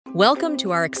Welcome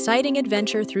to our exciting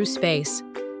adventure through space.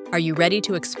 Are you ready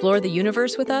to explore the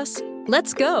universe with us?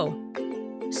 Let's go!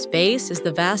 Space is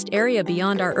the vast area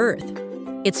beyond our Earth.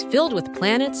 It's filled with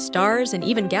planets, stars, and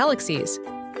even galaxies.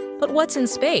 But what's in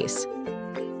space?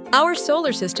 Our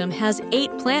solar system has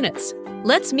 8 planets.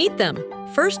 Let's meet them.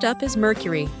 First up is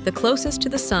Mercury, the closest to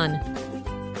the Sun.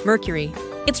 Mercury,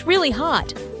 it's really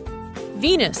hot.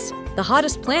 Venus, the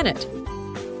hottest planet.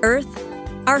 Earth,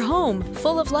 our home,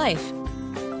 full of life.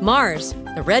 Mars,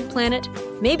 the red planet,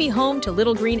 may be home to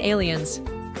little green aliens.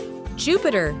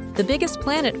 Jupiter, the biggest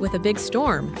planet with a big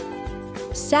storm.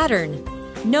 Saturn,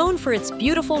 known for its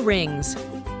beautiful rings.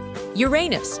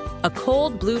 Uranus, a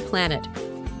cold blue planet.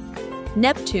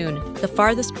 Neptune, the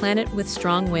farthest planet with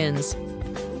strong winds.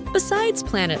 Besides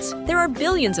planets, there are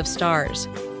billions of stars.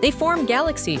 They form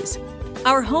galaxies.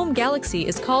 Our home galaxy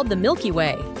is called the Milky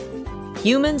Way.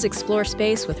 Humans explore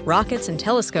space with rockets and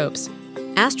telescopes.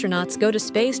 Astronauts go to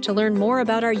space to learn more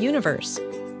about our universe.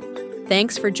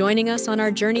 Thanks for joining us on our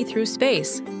journey through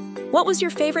space. What was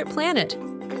your favorite planet?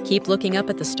 Keep looking up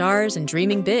at the stars and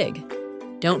dreaming big.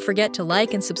 Don't forget to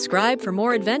like and subscribe for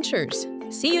more adventures.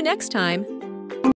 See you next time!